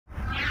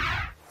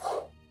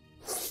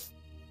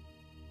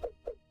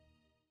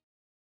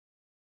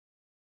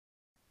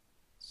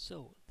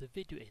So, the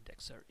video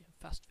indexer in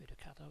Fast Video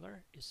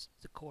Cataloger is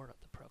the core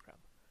of the program.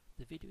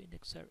 The video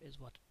indexer is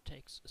what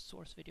takes a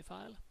source video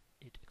file,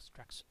 it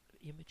extracts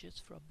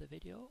images from the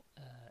video,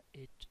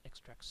 it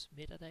extracts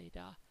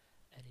metadata,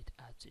 and it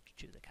adds it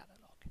to the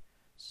catalog.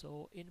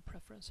 So, in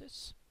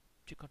Preferences,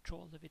 to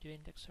control the video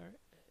indexer,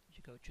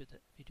 you go to the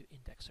Video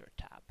Indexer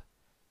tab.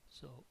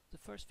 So, the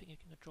first thing you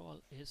can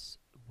control is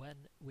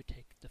when we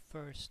take the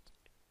first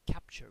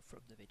capture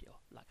from the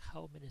video, like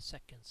how many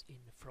seconds in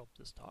from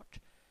the start.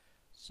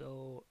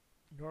 So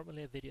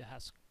normally a video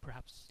has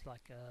perhaps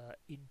like a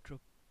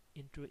intro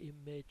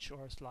image,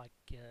 or it's like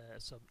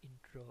some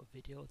intro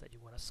video that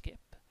you want to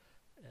skip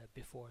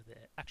before the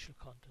actual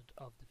content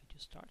of the video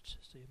starts.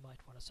 So you might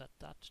want to set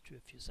that to a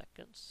few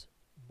seconds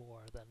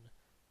more than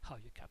how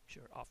you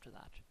capture after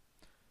that.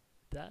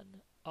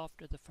 Then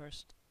after the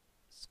first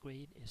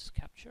screen is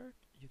captured,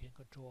 you can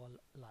control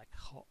like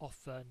how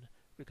often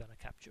we're gonna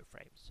capture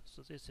frames.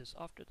 So this is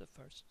after the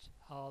first,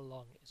 how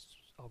long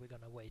are we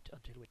gonna wait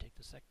until we take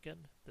the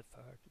second, the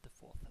third, the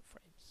fourth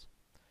frames.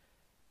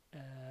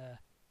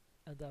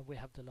 And then we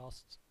have the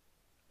last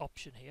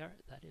option here,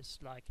 that is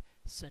like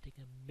setting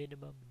a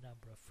minimum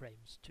number of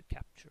frames to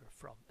capture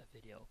from a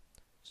video.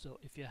 So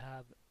if you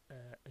have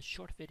a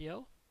short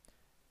video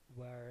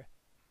where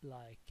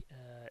like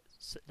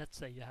let's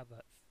say you have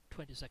a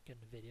 20-second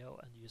video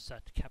and you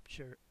set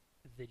capture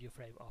video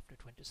frame after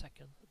 20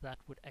 seconds, that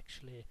would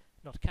actually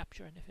not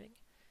capture anything.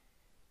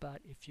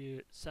 But if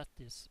you set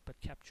this but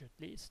capture at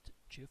least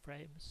 2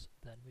 frames,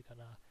 then we're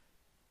gonna,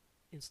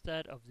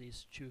 instead of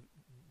these 2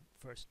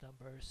 first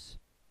numbers,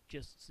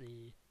 just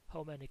see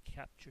how many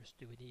captures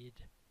do we need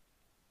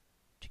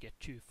to get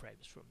 2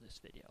 frames from this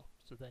video.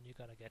 So then you're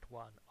gonna get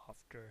 1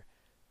 after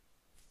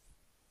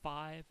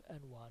 5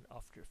 and 1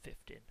 after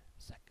 15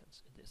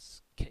 seconds in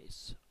this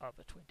case of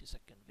a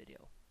 20-second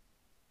video.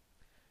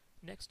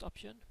 Next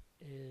option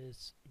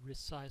is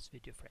Resize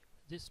video frame.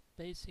 This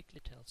basically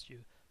tells you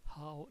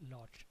how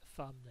large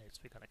thumbnails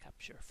we're gonna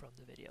capture from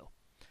the video.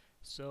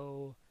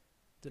 So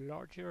the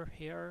larger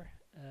here,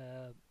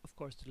 of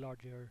course the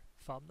larger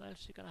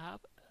thumbnails you're gonna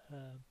have,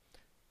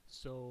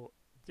 so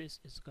this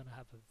is gonna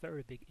have a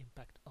very big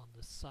impact on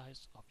the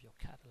size of your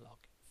catalog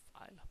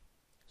file.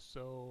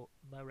 So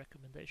my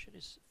recommendation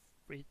is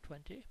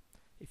 320.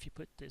 If you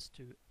put this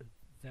to a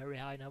very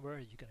high number,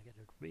 you're gonna get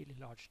a really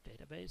large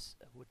database.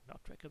 I would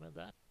not recommend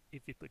that.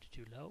 If you put it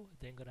too low,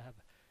 then you're gonna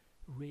have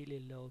really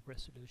low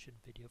resolution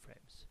video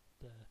frames.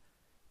 The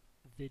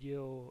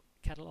video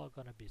catalog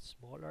gonna be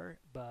smaller,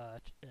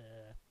 but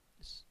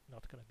it's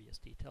not gonna be as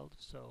detailed,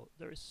 so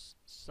there is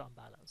some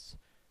balance.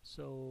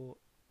 So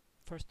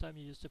first time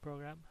you use the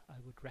program, I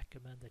would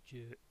recommend that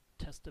you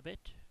test a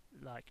bit,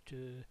 like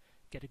to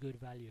get a good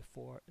value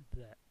for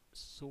the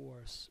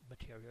source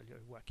material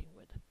you're working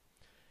with.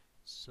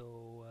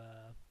 So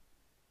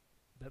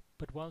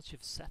but once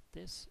you've set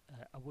this,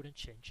 I wouldn't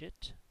change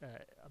it.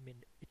 I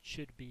mean, it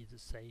should be the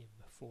same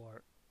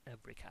for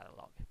every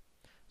catalog.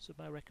 So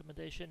my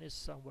recommendation is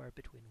somewhere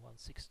between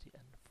 160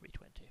 and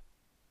 320.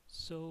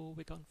 So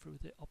we've gone through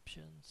the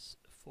options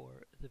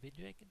for the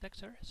video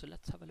indexer. So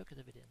let's have a look at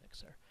the video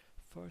indexer.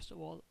 First of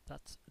all,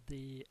 that's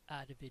the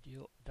add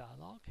video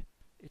dialog.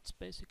 It's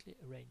basically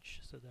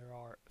arranged so there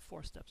are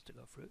 4 steps to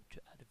go through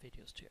to add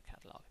videos to your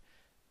catalog.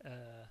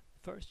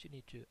 First you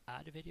need to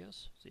add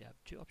videos, so you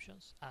have 2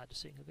 options, add a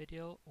single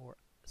video or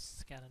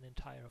scan an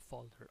entire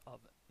folder of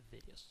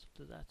videos.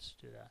 So that's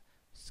to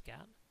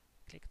scan,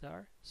 click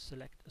there,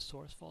 select a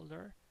source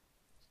folder,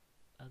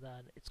 and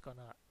then it's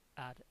gonna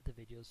add the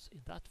videos in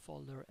that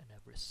folder and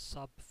every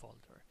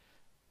subfolder.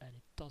 And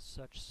it does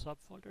search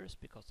subfolders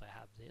because I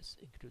have this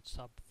include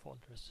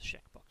subfolders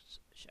checkbox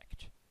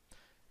checked.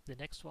 The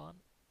next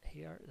one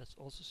here that's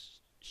also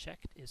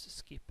checked is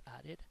skip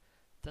added.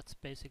 That's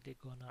basically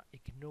gonna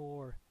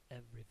ignore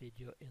every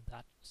video in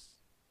that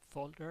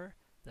folder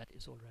that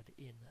is already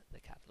in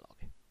the catalog.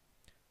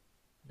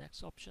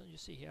 Next option you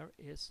see here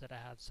is that I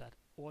have set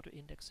auto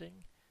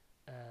indexing.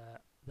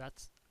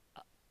 That's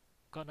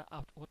gonna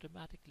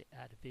automatically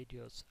add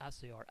videos as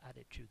they are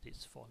added to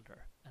this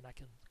folder, and I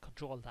can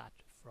control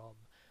that from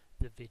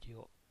the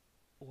video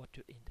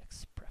auto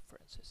index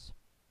preferences.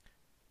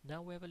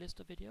 Now we have a list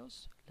of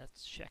videos.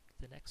 Let's check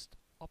the next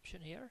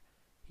option here.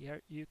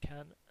 Here you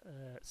can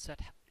set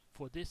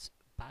for this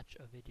batch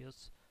of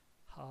videos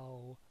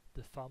how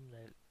the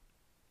thumbnail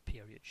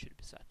period should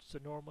be set. So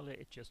normally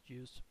it's just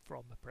used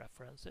from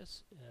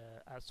preferences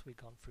as we've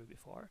gone through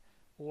before,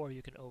 or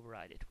you can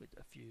override it with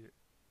a few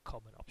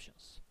common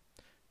options.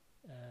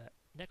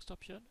 Next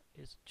option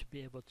is to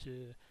be able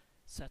to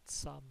set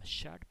some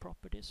shared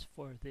properties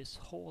for this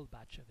whole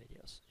batch of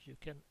videos. You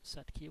can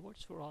set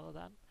keywords for all of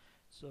them.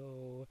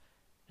 So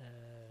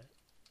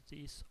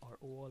these are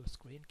all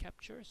screen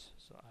captures,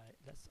 so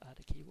let's add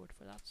a keyword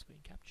for that, screen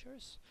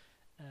captures.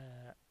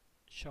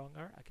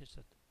 Genre, I can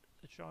set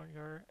a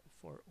genre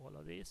for all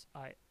of these.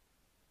 I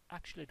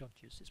actually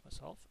don't use this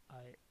myself.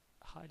 I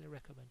highly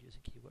recommend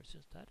using keywords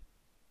instead.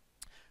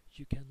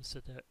 You can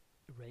set a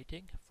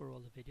rating for all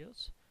the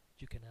videos.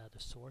 You can add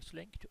a source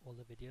link to all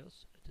the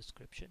videos, a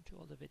description to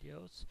all the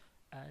videos,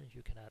 and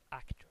you can add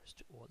actors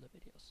to all the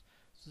videos.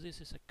 So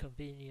this is a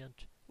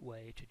convenient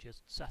way to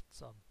just set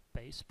some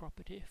base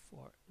property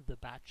for the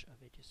batch of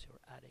videos you're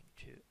adding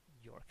to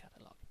your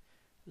catalog.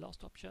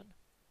 Last option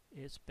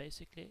is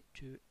basically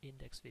to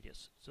index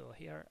videos. So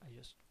here I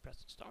just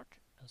press start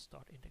and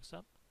start index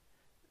them.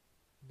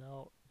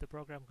 Now the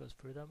program goes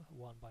through them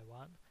one by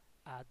one,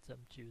 adds them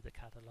to the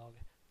catalog,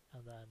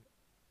 and then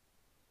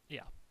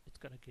it's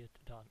gonna get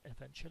done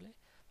eventually.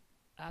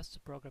 As the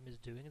program is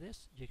doing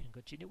this, you can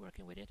continue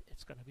working with it.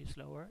 It's gonna be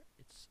slower.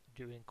 It's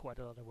doing quite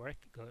a lot of work,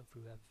 going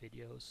through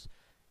videos,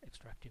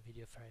 extracting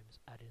video frames,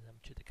 adding them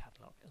to the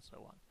catalog, and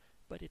so on.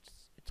 But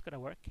it's gonna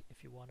work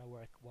if you wanna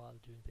work while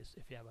doing this,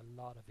 if you have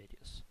a lot of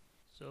videos.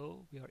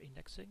 So we are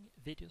indexing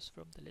videos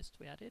from the list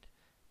we added.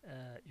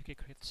 You can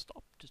click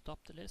stop to stop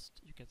the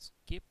list. You can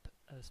skip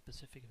a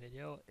specific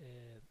video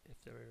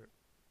if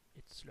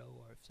it's slow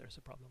or if there's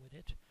a problem with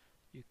it.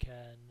 You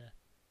can,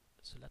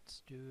 so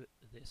let's do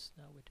this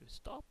now. We do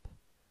stop.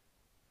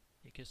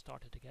 You can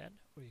start it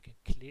again, or you can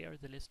clear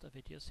the list of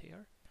videos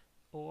here,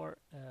 or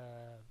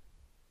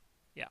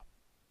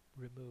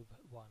remove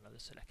one of the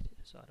selected.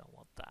 So I don't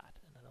want that,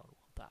 and I don't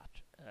want that,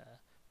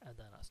 and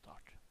then I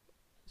start.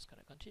 It's going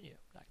to continue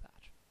like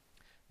that.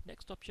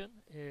 Next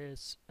option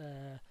is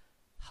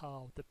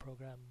how the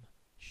program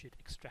should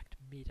extract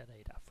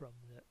metadata from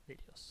the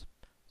videos.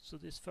 So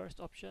this first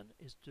option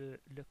is to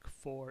look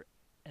for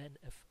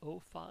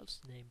NFO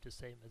files named the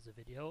same as the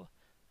video.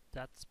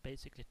 That's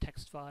basically a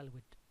text file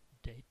with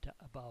data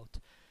about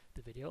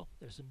the video.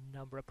 There's a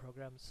number of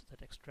programs that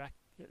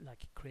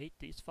create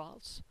these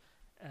files,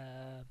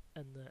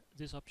 and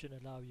this option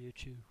allows you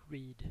to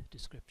read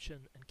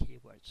description and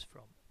keywords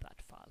from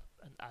that file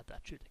and add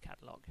that to the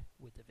catalog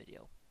with the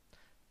video.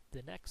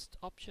 The next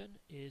option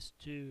is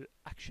to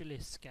actually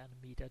scan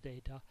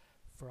metadata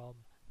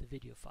from the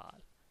video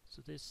file.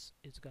 So this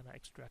is going to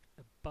extract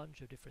a bunch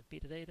of different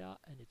metadata,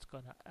 and it's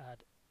going to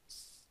add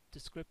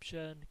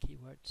description,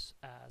 keywords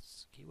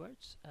as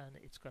keywords, and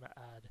it's going to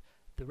add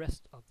the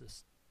rest of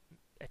this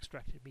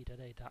extracted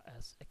metadata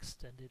as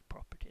extended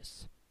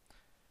properties.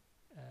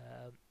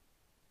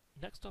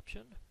 Next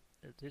option,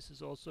 this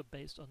is also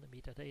based on the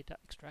metadata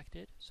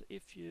extracted. So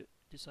if you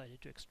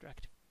decided to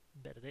extract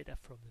metadata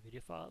from the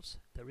video files,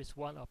 there is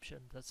one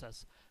option that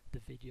says the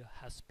video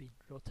has been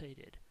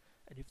rotated,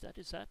 and if that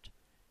is set,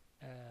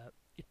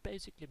 it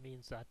basically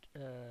means that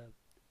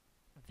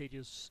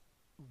videos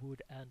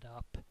would end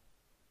up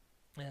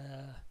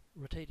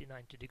rotated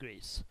 90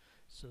 degrees.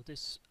 So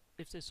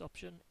if this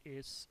option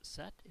is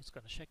set, it's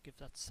going to check if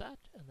that's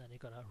set, and then you're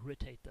going to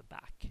rotate them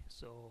back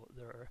so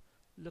they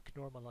look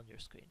normal on your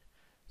screen.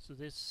 So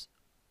this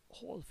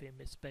whole film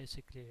is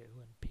basically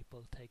when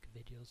people take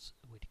videos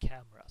with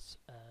cameras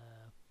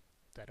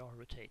that are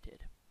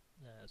rotated.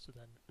 So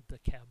then the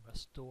camera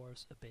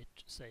stores a bit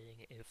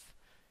saying if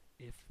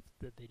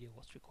the video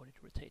was recorded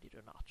rotated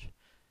or not.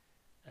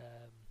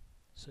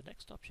 So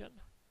next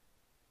option,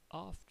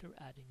 after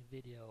adding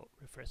video,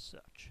 refresh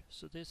search.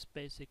 So this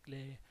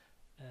basically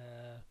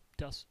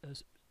does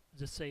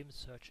the same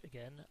search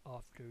again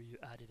after you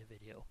added a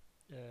video.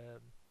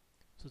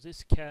 So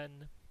this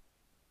can,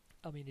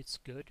 it's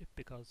good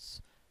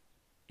because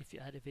if you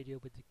add a video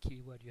with the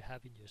keyword you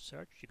have in your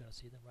search, you're going to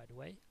see them right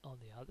away. On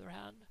the other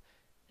hand,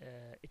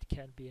 it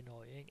can be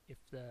annoying if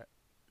the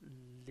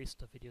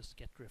list of videos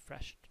get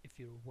refreshed if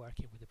you're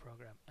working with the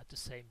program at the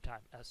same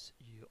time as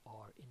you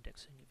are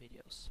indexing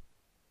videos.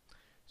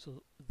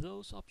 So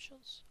those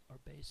options are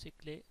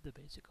basically the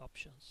basic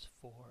options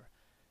for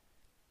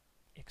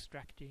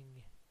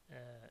extracting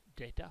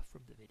data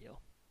from the video.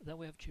 Then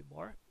we have two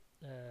more,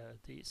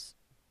 these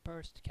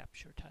burst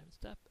capture time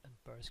step and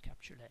burst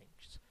capture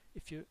lengths.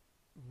 If you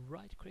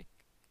right click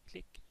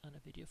on a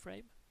video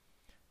frame,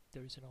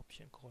 there is an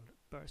option called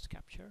burst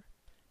capture.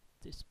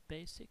 This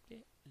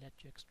basically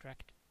lets you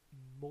extract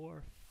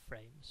more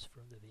frames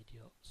from the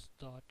video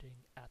starting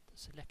at the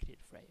selected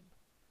frame.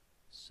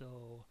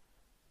 So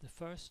the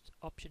first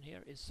option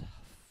here is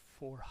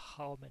for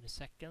how many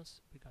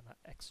seconds we're gonna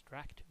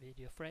extract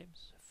video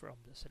frames from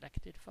the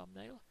selected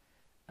thumbnail,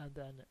 and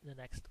then the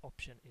next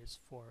option is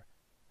for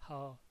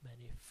how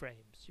many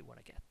frames you want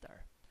to get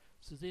there.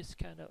 So this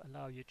kind of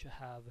allow you to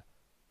have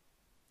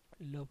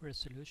low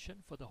resolution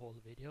for the whole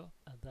video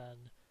and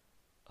then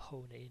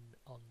hone in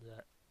on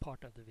the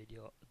part of the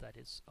video that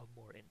is of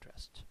more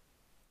interest.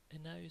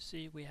 And now you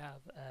see we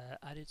have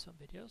added some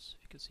videos.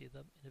 You can see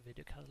them in the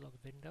video catalog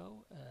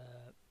window,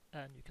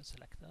 and you can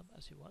select them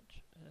as you want.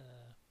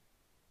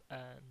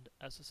 And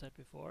as I said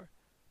before,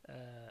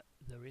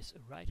 there is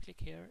a right click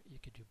here. You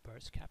can do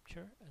burst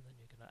capture, and then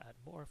you're going to add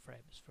more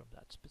frames from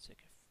that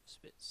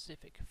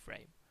specific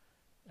frame.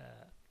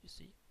 You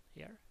see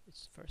here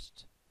it's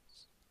first,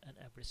 and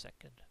every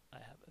second I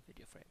have a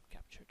video frame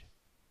captured.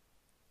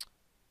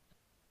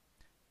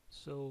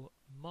 So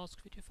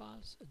mask video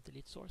files and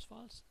delete source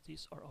files,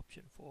 these are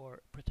options for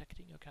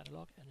protecting your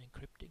catalog and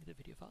encrypting the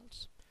video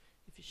files.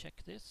 If you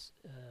check this,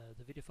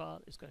 the video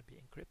file is going to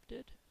be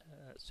encrypted,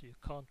 so you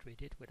can't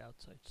read it with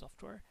outside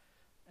software.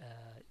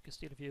 You can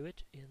still view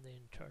it in the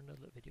internal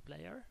video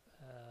player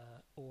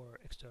or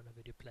external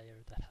video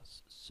player that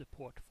has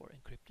support for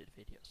encrypted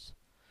videos.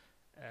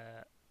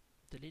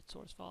 Delete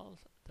source file,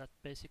 that's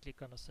basically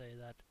gonna say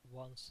that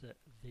once the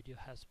video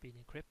has been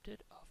encrypted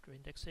after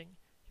indexing,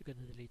 you're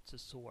gonna delete the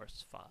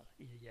source file,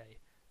 i.e.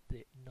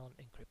 the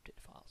non-encrypted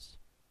files.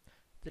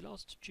 The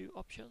last two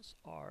options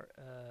are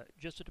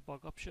just a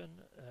debug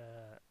option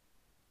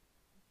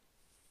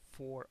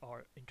for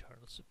our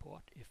internal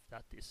support if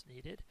that is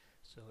needed,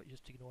 so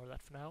just ignore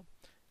that for now.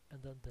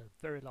 And then the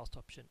very last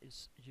option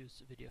is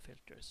use video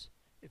filters.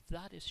 If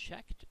that is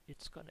checked,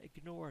 it's going to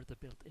ignore the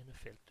built-in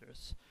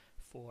filters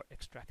for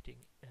extracting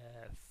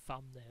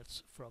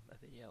thumbnails from a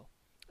video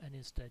and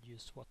instead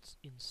use what's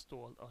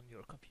installed on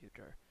your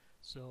computer.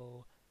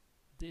 So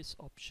this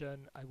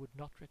option, I would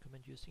not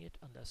recommend using it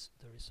unless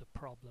there is a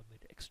problem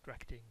with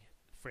extracting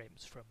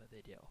frames from a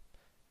video,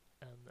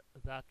 and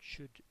that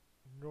should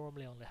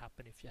normally only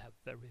happen if you have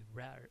very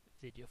rare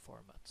video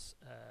formats.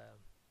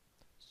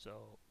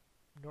 So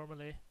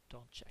normally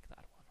don't check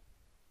that one.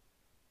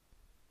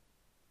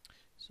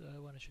 So I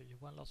want to show you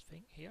one last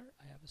thing here.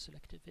 I have a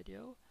selected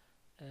video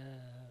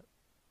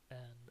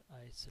and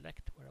I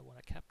select where I want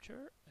to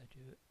capture. I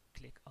do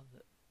click on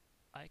the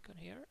icon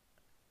here,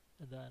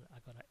 and then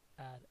I'm gonna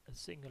add a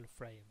single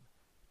frame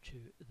to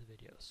the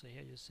video. So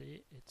here you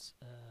see it's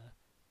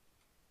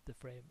the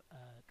frame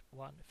at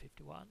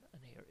 151,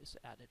 and here is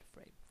the added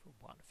frame for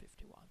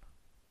 151.